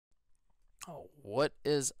Oh, what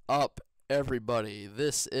is up, everybody?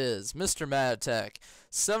 This is Mr.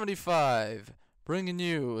 MadTech75 bringing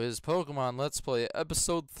you his Pokemon Let's Play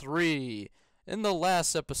Episode 3. In the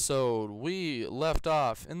last episode, we left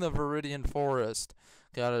off in the Viridian Forest.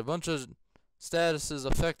 Got a bunch of statuses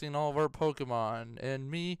affecting all of our Pokemon, and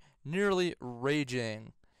me nearly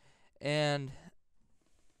raging. And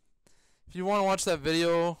if you want to watch that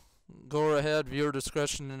video, go ahead, viewer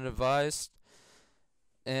discretion advised.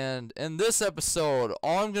 And in this episode,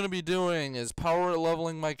 all I'm going to be doing is power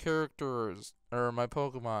leveling my characters, or my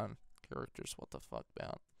Pokemon characters. What the fuck,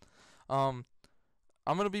 man? I'm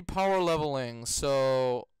going to be power leveling,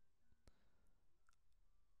 so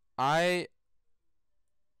I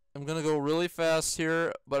am going to go really fast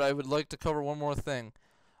here, but I would like to cover one more thing.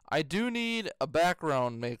 I do need a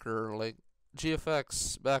background maker, like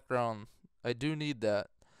GFX background. I do need that.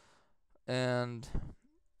 And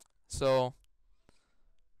so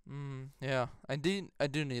yeah, I do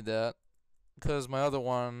need that because my other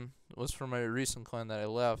one was from my recent clan that I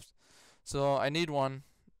left. So I need one.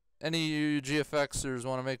 Any of you GFXers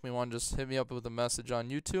want to make me one, just hit me up with a message on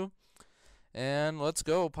YouTube. And let's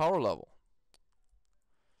go power level.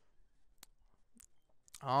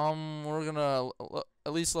 We're gonna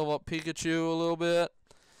at least level up Pikachu a little bit.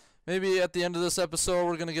 Maybe at the end of this episode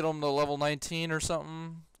we're gonna get him to level 19 or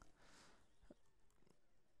something.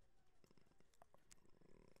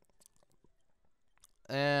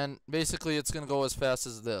 And basically it's going to go as fast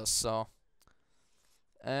as this. So,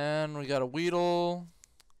 and we got a Weedle.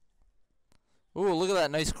 Ooh, look at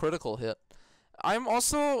that nice critical hit. I'm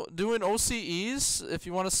also doing OCEs if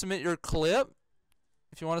you want to submit your clip.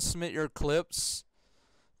 If you want to submit your clips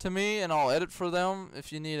to me, and I'll edit for them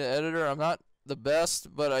if you need an editor. I'm not the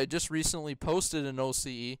best, but I just recently posted an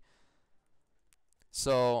OCE.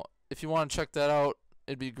 So, if you want to check that out,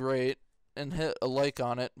 it'd be great. And hit a like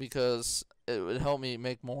on it because it would help me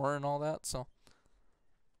make more and all that. So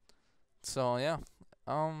yeah.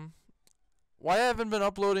 Why I haven't been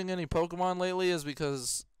uploading any Pokemon lately is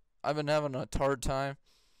because I've been having a hard time.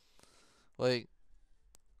 Like,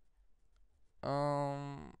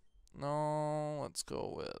 no, let's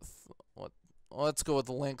go with let's go with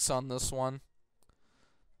the links on this one.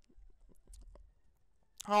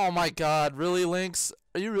 Oh my God, really, Lynx?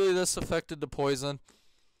 Are you really this affected to poison?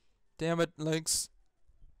 Damn it, Lynx.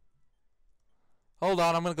 Hold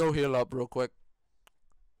on, I'm gonna go heal up real quick.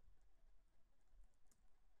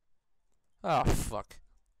 Oh, fuck.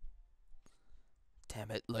 Damn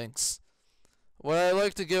it, Lynx. What I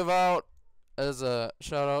like to give out as a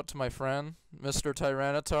shout out to my friend,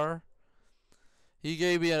 MrTyranitar. He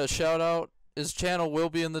gave me a shout out. His channel will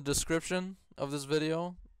be in the description of this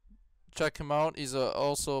video. Check him out. He's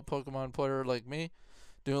also a Pokemon player like me,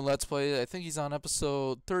 doing Let's Play. I think he's on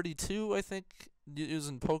episode 32, I think,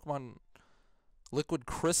 using Pokemon Liquid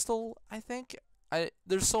Crystal, I think.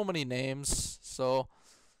 There's so many names, so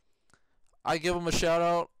I give him a shout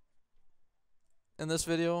out in this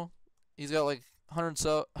video. He's got like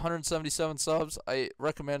 177 subs. I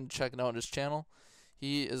recommend checking out his channel.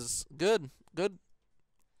 He is good.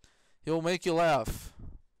 He'll make you laugh.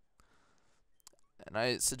 And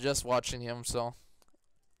I suggest watching him, so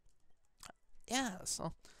yeah,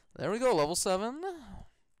 so there we go, level 7.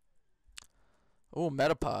 Oh,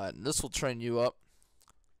 Metapod. This will train you up.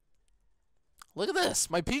 Look at this.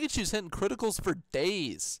 My Pikachu's hitting criticals for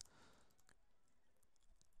days.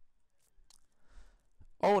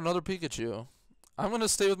 Oh, another Pikachu. I'm going to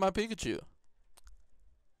stay with my Pikachu.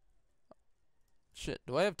 Shit,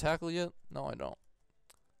 do I have Tackle yet? No, I don't.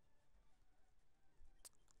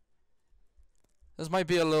 This might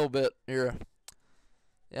be a little bit here.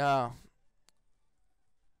 Yeah.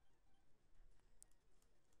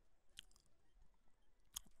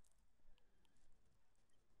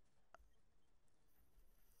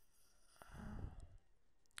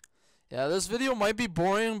 Yeah, this video might be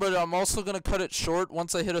boring, but I'm also going to cut it short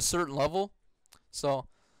once I hit a certain level. So.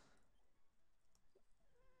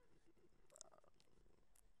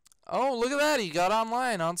 Oh, look at that. He got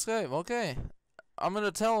online on Skype. Okay. I'm going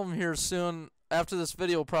to tell him here soon. After this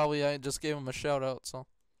video, probably, I just gave him a shout out. So.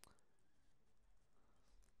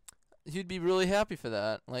 He'd be really happy for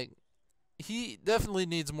that. Like, he definitely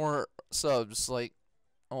needs more subs. Like,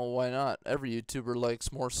 oh, why not? Every YouTuber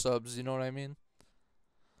likes more subs. You know what I mean?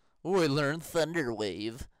 Ooh, I learned Thunder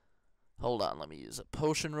Wave. Hold on, let me use a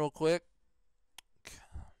potion real quick.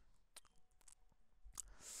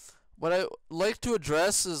 What I like to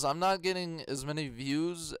address is I'm not getting as many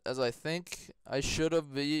views as I think I should have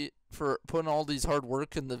for putting all these hard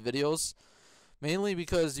work in the videos. Mainly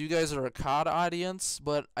because you guys are a COD audience,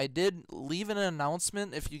 but I did leave an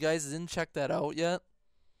announcement if you guys didn't check that out yet.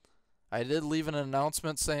 I did leave an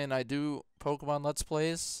announcement saying I do Pokemon Let's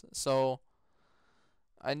Plays, so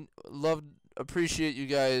I appreciate you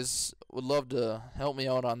guys. Would love to help me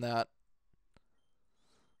out on that.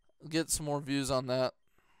 Get some more views on that,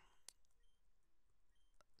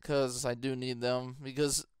 because I do need them.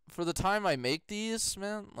 Because for the time I make these,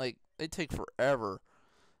 man, like, they take forever.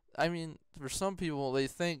 I mean, for some people, they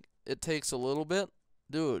think it takes a little bit.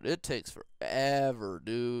 Dude, it takes forever,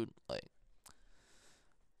 dude. Like,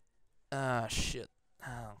 shit.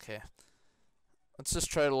 Okay. Let's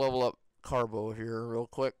just try to level up Carbo here real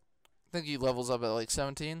quick. I think he levels up at like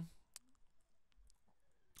 17.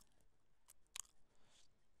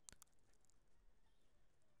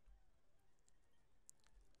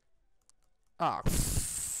 Ah,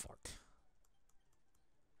 fuck.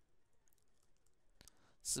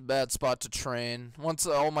 It's a bad spot to train. Once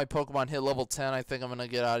all my Pokemon hit level 10, I think I'm going to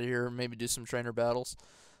get out of here and maybe do some trainer battles.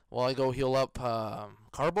 While I go heal up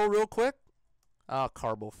Carbo real quick. Ah,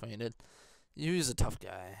 Carbo fainted. He's a tough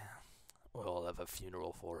guy. We'll have a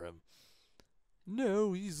funeral for him.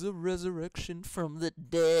 No, he's a resurrection from the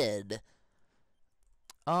dead.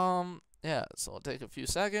 Yeah, so it'll take a few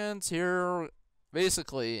seconds here.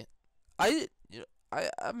 Basically, I'm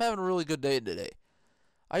having a really good day today.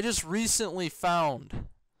 I just recently found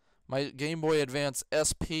my Game Boy Advance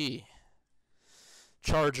SP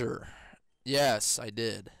charger. Yes, I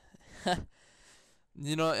did.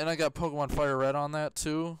 You know, and I got Pokemon Fire Red on that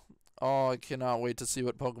too. Oh, I cannot wait to see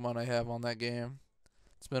what Pokemon I have on that game.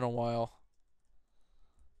 It's been a while.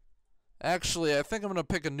 Actually, I think I'm going to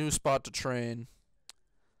pick a new spot to train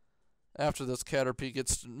after this Caterpie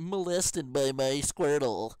gets molested by my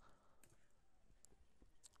Squirtle.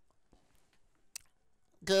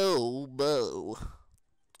 Go, Bo.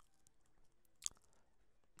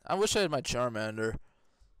 I wish I had my Charmander.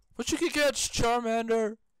 But you can catch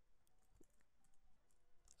Charmander.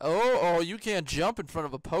 Oh, you can't jump in front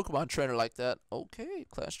of a Pokemon trainer like that. Okay,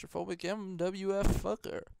 claustrophobic MWF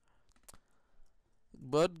fucker.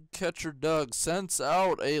 Bud Catcher Doug sends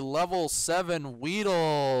out a level 7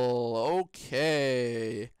 Weedle.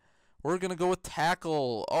 Okay. We're going to go with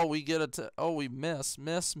Tackle. Oh, we get it. Oh, we miss.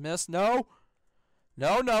 No.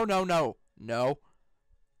 No.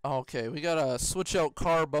 Okay, we got to switch out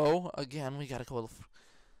Carbo. Again, we got to go with...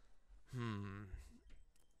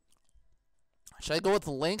 Should I go with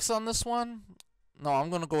Lynx on this one? No, I'm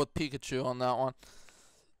going to go with Pikachu on that one.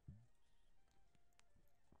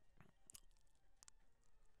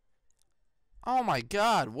 Oh my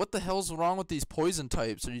god, what the hell's wrong with these poison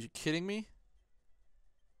types? Are you kidding me?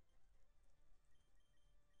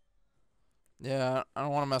 Yeah, I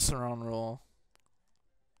don't want to mess around real.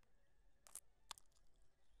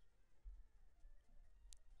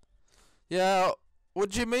 Yeah,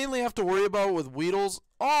 what you mainly have to worry about with Weedles...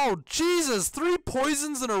 Oh, Jesus! 3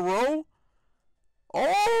 poisons in a row?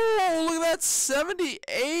 Oh, look at that!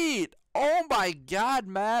 78! Oh my god,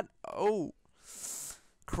 Matt! Oh.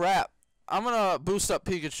 Crap. I'm gonna boost up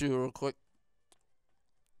Pikachu real quick.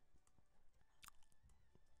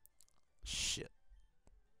 Shit.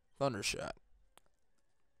 Thundershot.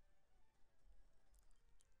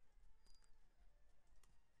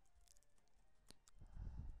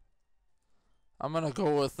 I'm gonna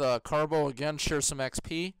go with Carbo again, share some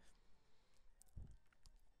XP.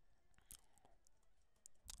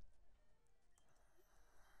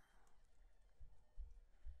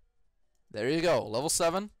 There you go, level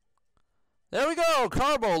 7. There we go,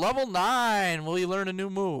 Carbo, level 9. Will you learn a new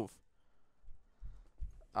move?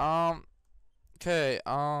 Okay,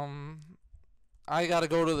 I gotta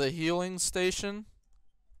go to the healing station.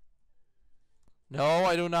 No,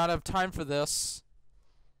 I do not have time for this.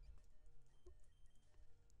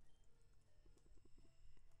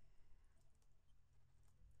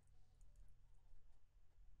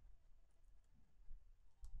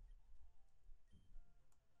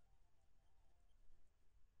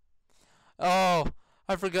 Oh,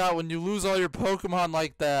 I forgot when you lose all your Pokemon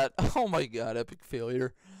like that. Oh my god, epic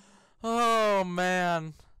failure. Oh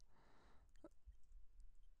man.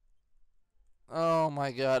 Oh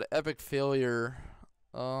my god, epic failure.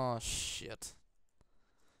 Oh shit.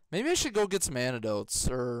 Maybe I should go get some antidotes,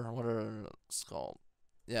 or whatever it's called.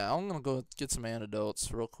 Yeah, I'm gonna go get some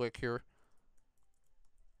antidotes real quick here.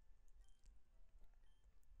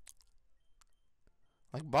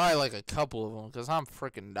 Like, buy like a couple of them, because I'm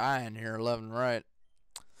freaking dying here, 11 right.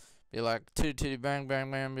 Be like, titty titty bang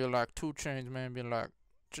bang man, be like 2 Chains man, be like,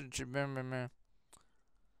 chitty chitty bang bang man.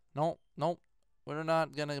 Nope. We're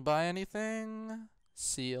not gonna buy anything.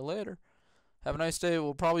 See you later. Have a nice day.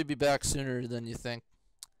 We'll probably be back sooner than you think.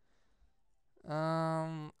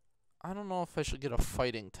 I don't know if I should get a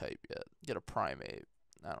fighting type yet. Get a Primate.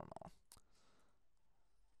 I don't know.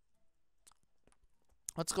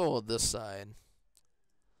 Let's go with this side.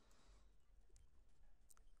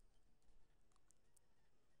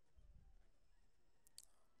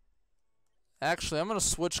 Actually, I'm going to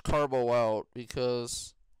switch Carbo out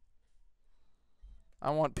because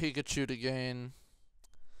I want Pikachu to gain.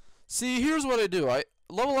 See, here's what I do. I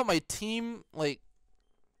level up my team, like,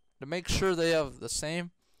 to make sure they have the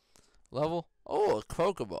same level. Oh, a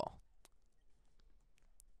Pokeball.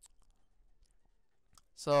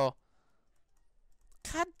 So,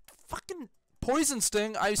 God fucking Poison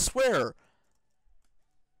Sting, I swear.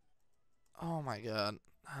 Oh my god.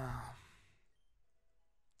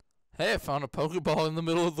 Hey, I found a Pokeball in the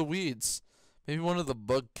middle of the weeds. Maybe one of the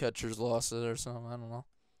bug catchers lost it or something. I don't know.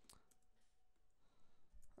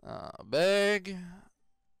 Bag.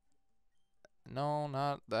 No,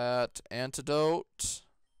 not that. Antidote.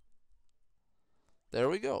 There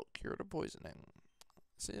we go. Cure to poisoning.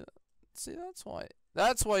 See, that's why.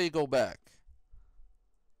 That's why you go back.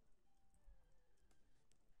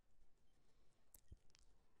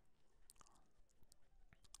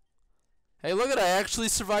 Hey, look at I actually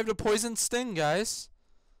survived a poison sting, guys.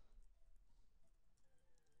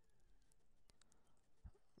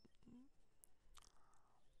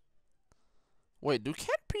 Wait, do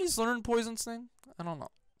Caterpies learn poison sting? I don't know.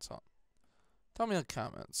 So, tell me in the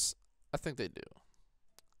comments. I think they do.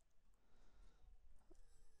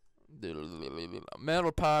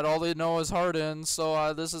 Metal Pod, all they know is Harden,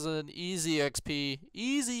 so this is an easy XP.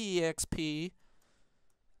 Easy XP.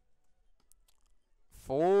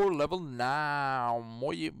 For level 9.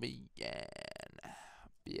 Muy bien.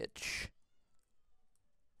 Bitch.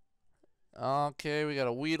 Okay, we got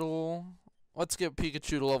a Weedle. Let's get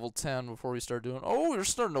Pikachu to level 10 before we start doing... Oh, we're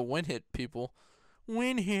starting to win hit, people.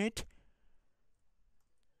 Win hit.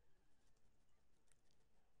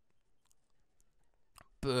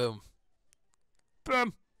 Boom.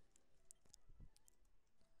 Boom.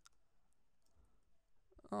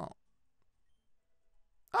 Oh.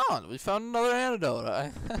 Oh, we found another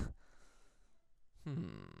antidote.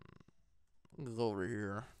 We'll go over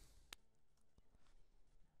here.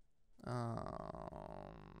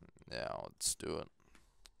 Yeah, let's do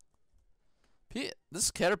it. This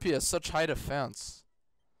Caterpie has such high defense.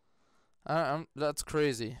 That's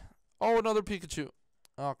crazy. Oh, another Pikachu.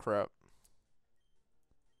 Oh, crap.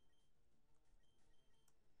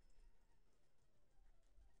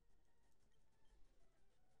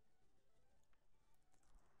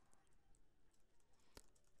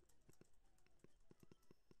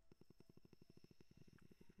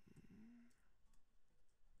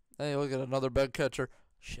 Hey, look at another bug catcher.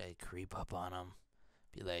 Should I creep up on him?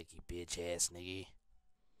 Be like, you bitch ass nigga.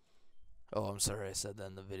 Oh, I'm sorry I said that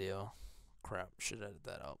in the video. Crap, should edit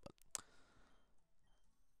that out.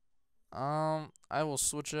 But I will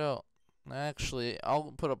switch out. Actually,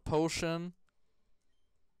 I'll put a potion.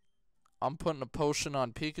 I'm putting a potion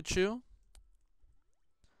on Pikachu.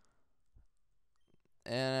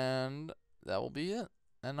 And that will be it.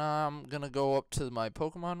 And I'm gonna go up to my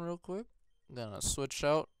Pokemon real quick. I'm gonna switch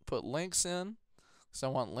out, put Lynx in. Because I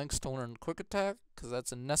want Lynx to learn Quick Attack. Because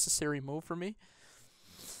that's a necessary move for me.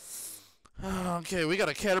 Okay, we got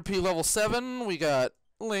a Caterpie level 7. We got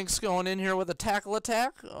Lynx going in here with a Tackle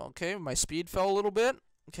Attack. Okay, my speed fell a little bit.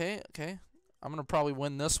 Okay. I'm going to probably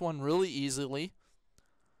win this one really easily.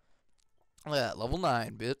 Yeah, level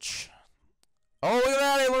 9, bitch. Oh, look at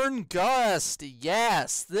that. I learned Gust.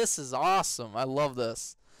 Yes, this is awesome. I love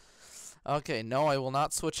this. Okay, no, I will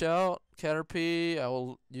not switch out Caterpie. I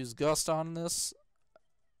will use Gust on this.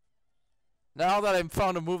 Now that I've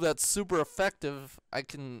found a move that's super effective, I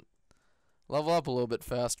can level up a little bit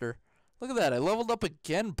faster. Look at that. I leveled up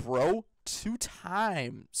again, bro. 2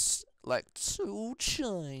 times. Like 2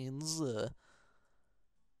 times.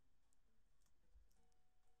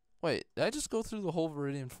 Wait, did I just go through the whole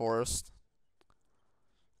Viridian Forest?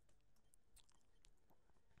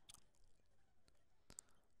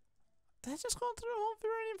 Did I just go through the whole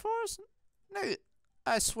Viridian Forest? Nigga,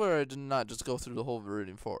 I swear I did not just go through the whole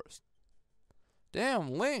Viridian Forest.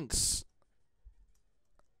 Damn, Lynx.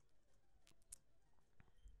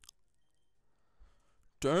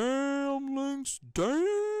 Damn, Lynx. Damn.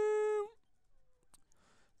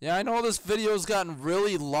 Yeah, I know this video's gotten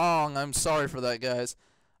really long. I'm sorry for that, guys.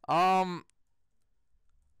 I'll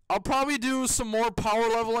probably do some more power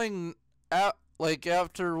leveling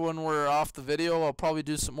after when we're off the video. I'll probably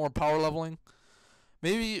do some more power leveling.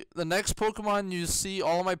 Maybe the next Pokemon you see,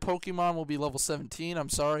 all of my Pokemon will be level 17. I'm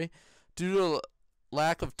sorry. Due to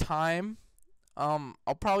lack of time, I'll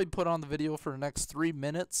probably put on the video for the next 3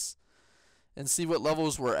 minutes and see what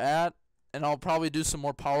levels we're at, and I'll probably do some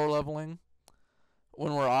more power leveling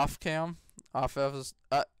when we're off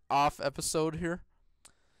episode here.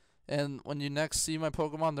 And when you next see my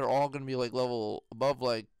Pokemon, they're all going to be like level above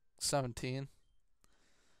like 17.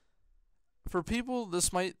 For people,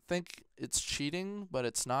 this might think it's cheating, but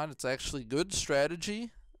it's not. It's actually good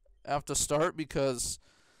strategy at the start, because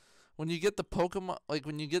when you get the Pokemon, like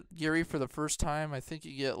when you get Gary for the first time, I think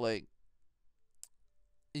you get like,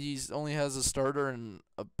 he's only has a starter and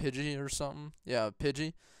a Pidgey or something. Yeah, a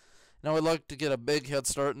Pidgey. Now I'd like to get a big head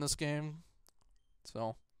start in this game.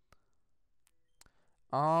 So,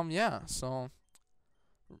 yeah, so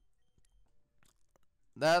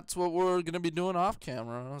that's what we're gonna be doing off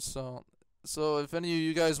camera. So if any of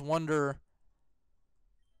you guys wonder,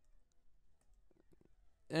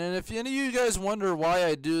 and if any of you guys wonder why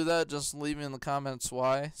I do that, just leave me in the comments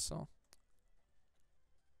why. So,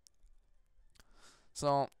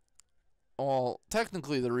 well,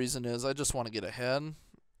 technically the reason is I just want to get ahead,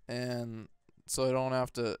 and so I don't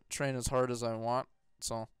have to train as hard as I want.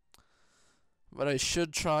 So, but I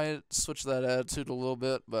should try to switch that attitude a little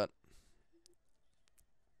bit, but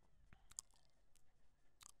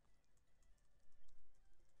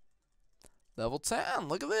level 10,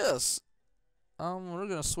 look at this. We're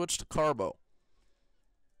gonna switch to Carbo.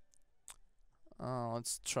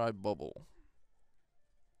 Let's try Bubble.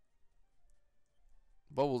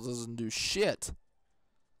 Bubble doesn't do shit.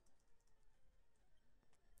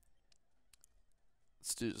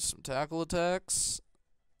 Let's do some tackle attacks.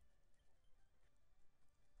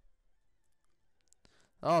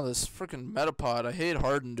 Oh, this freaking Metapod. I hate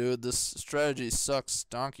Harden, dude. This strategy sucks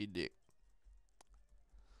donkey dick.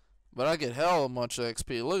 But I get hella much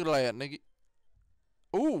XP. Look at that, nigga.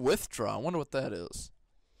 Ooh, withdraw. I wonder what that is.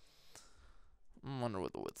 I wonder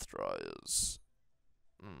what the withdraw is.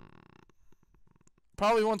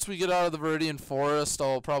 Probably once we get out of the Viridian Forest,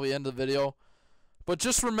 I'll probably end the video. But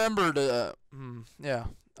just remember to, yeah,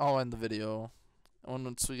 I'll end the video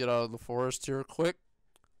once we get out of the forest here quick.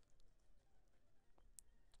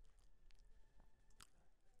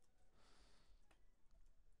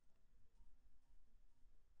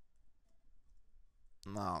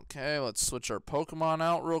 Okay, let's switch our Pokemon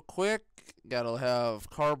out real quick. Gotta have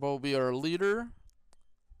Carbo be our leader.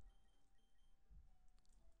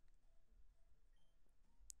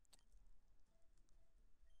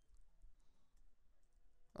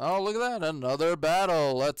 Oh, look at that. Another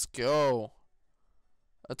battle. Let's go.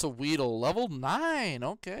 That's a Weedle. Level 9.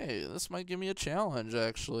 Okay, this might give me a challenge,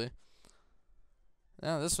 actually.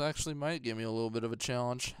 Yeah, this actually might give me a little bit of a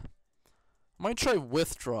challenge. I might try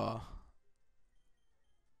Withdraw.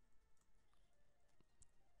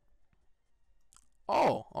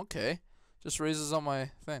 Oh, okay. Just raises up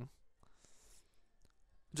my thing.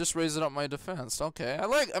 Just raises up my defense. Okay.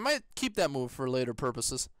 I might keep that move for later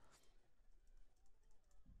purposes.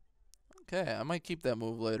 Okay, I might keep that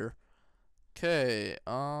move later. Okay,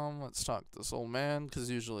 let's talk to this old man, because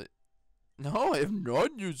usually... No, I have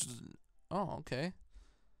not used... Oh, okay.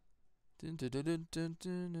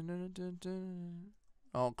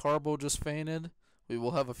 Oh, Carbo just fainted. We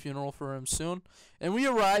will have a funeral for him soon. And we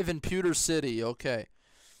arrive in Pewter City. Okay.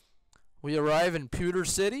 We arrive in Pewter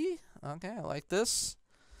City. Okay, I like this.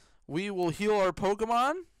 We will heal our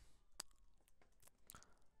Pokemon.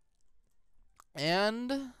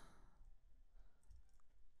 And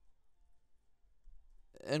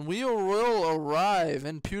we will arrive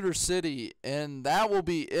in Pewter City. And that will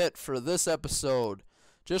be it for this episode.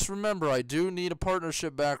 Just remember, I do need a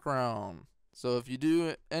partnership background. So if you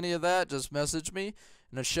do any of that, just message me.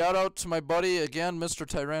 And a shout out to my buddy, again,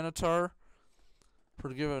 MrTyranitar, for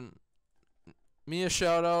giving me a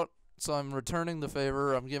shout out. So I'm returning the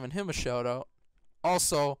favor. I'm giving him a shout out.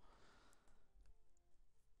 Also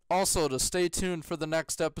to stay tuned for the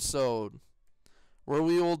next episode, where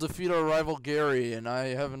we will defeat our rival Gary. And I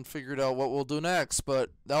haven't figured out what we'll do next,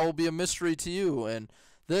 but that will be a mystery to you. And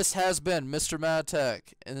this has been Mr.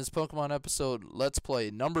 Madtech in this Pokemon episode Let's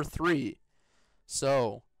Play number 3.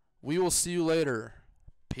 So, we will see you later.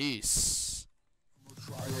 Peace.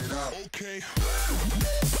 Okay.